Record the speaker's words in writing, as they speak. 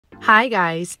Hi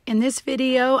guys, in this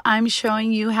video I'm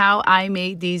showing you how I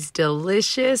made these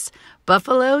delicious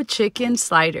buffalo chicken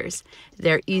sliders.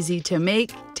 They're easy to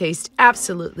make, taste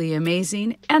absolutely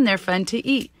amazing, and they're fun to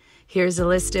eat. Here's a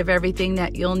list of everything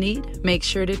that you'll need. Make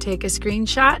sure to take a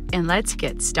screenshot and let's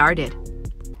get started.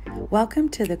 Welcome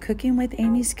to the Cooking with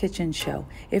Amy's Kitchen Show.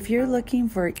 If you're looking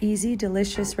for easy,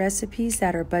 delicious recipes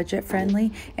that are budget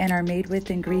friendly and are made with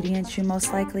ingredients you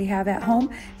most likely have at home,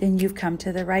 then you've come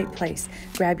to the right place.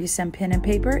 Grab you some pen and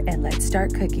paper and let's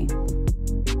start cooking.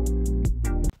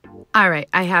 All right,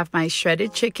 I have my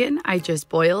shredded chicken. I just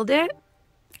boiled it.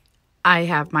 I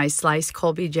have my sliced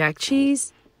Colby Jack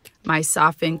cheese, my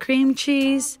softened cream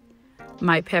cheese,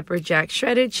 my pepper jack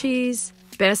shredded cheese,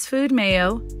 best food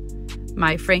mayo,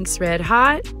 my Frank's Red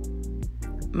Hot,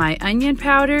 my onion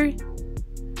powder,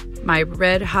 my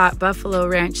Red Hot Buffalo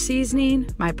Ranch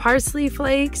seasoning, my parsley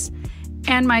flakes,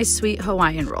 and my sweet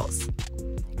Hawaiian rolls.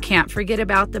 Can't forget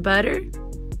about the butter.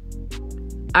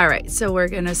 All right, so we're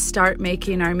gonna start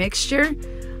making our mixture.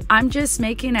 I'm just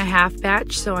making a half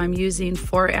batch, so I'm using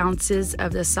 4 ounces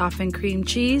of the softened cream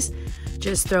cheese.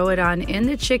 Just throw it on in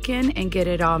the chicken and get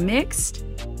it all mixed.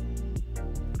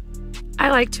 I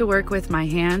like to work with my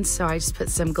hands, so I just put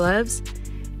some gloves.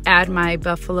 Add my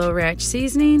Buffalo Ranch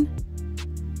seasoning,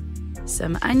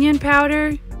 some onion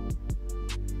powder,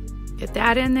 get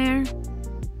that in there,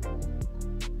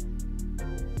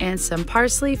 and some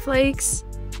parsley flakes.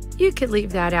 You could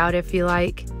leave that out if you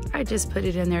like. I just put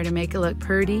it in there to make it look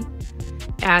pretty.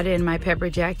 Add in my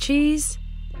pepper jack cheese.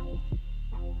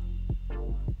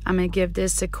 I'm gonna give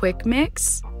this a quick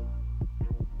mix.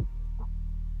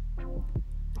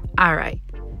 All right,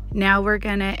 now we're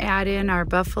gonna add in our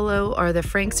buffalo or the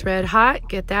Frank's Red Hot.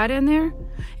 Get that in there.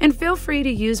 And feel free to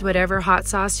use whatever hot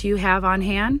sauce you have on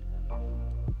hand.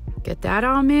 Get that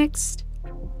all mixed.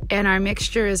 And our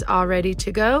mixture is all ready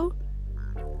to go.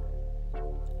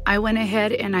 I went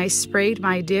ahead and I sprayed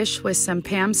my dish with some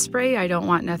Pam spray. I don't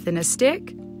want nothing to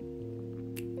stick.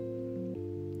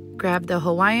 Grab the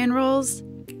Hawaiian rolls.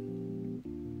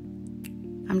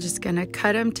 I'm just gonna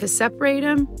cut them to separate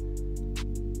them.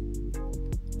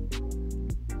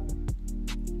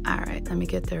 All right, let me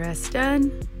get the rest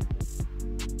done.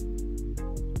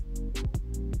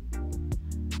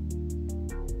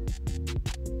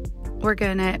 We're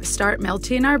gonna start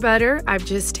melting our butter. I've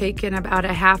just taken about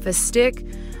a half a stick,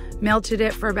 melted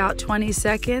it for about 20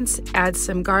 seconds, add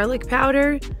some garlic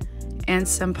powder and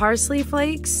some parsley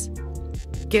flakes.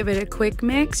 Give it a quick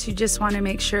mix. You just wanna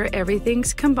make sure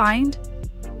everything's combined.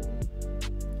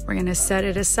 We're gonna set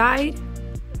it aside.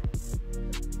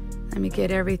 Let me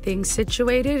get everything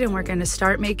situated and we're gonna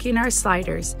start making our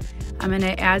sliders. I'm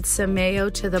gonna add some mayo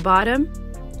to the bottom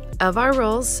of our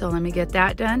rolls, so let me get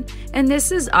that done. And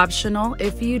this is optional.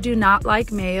 If you do not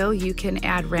like mayo, you can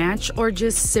add ranch or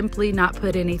just simply not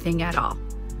put anything at all.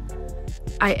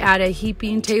 I add a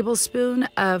heaping tablespoon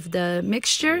of the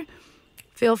mixture.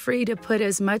 Feel free to put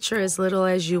as much or as little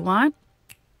as you want.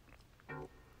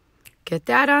 Get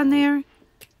that on there.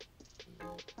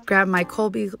 Grab my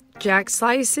Colby Jack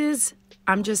slices.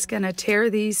 I'm just gonna tear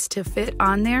these to fit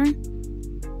on there.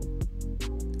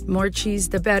 More cheese,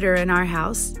 the better in our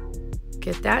house.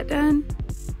 Get that done.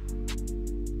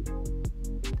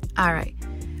 All right,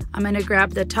 I'm gonna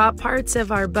grab the top parts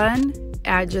of our bun,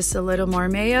 add just a little more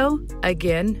mayo.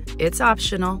 Again, it's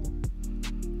optional.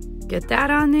 Get that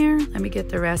on there. Let me get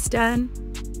the rest done.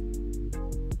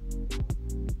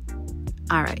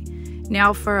 All right,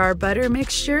 now for our butter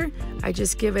mixture, I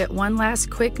just give it one last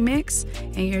quick mix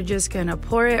and you're just gonna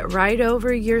pour it right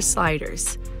over your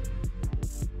sliders.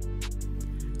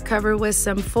 Cover with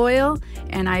some foil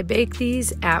and I bake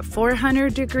these at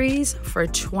 400 degrees for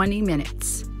 20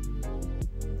 minutes.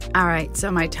 All right, so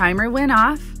my timer went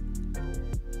off.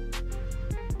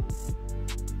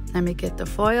 Let me get the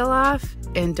foil off,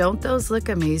 and don't those look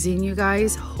amazing, you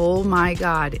guys? Oh my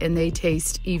God, and they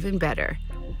taste even better.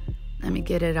 Let me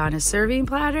get it on a serving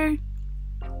platter.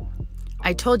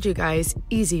 I told you guys,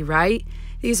 easy, right?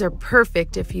 These are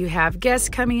perfect if you have guests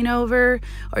coming over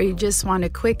or you just want a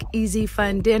quick, easy,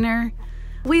 fun dinner.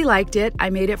 We liked it.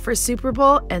 I made it for Super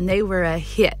Bowl and they were a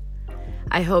hit.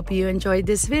 I hope you enjoyed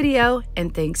this video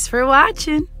and thanks for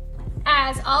watching.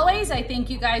 As always, I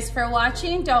thank you guys for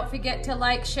watching. Don't forget to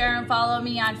like, share, and follow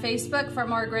me on Facebook for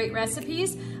more great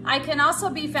recipes. I can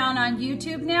also be found on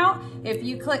YouTube now. If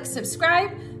you click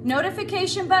subscribe,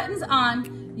 notification buttons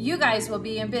on, you guys will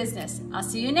be in business. I'll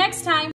see you next time.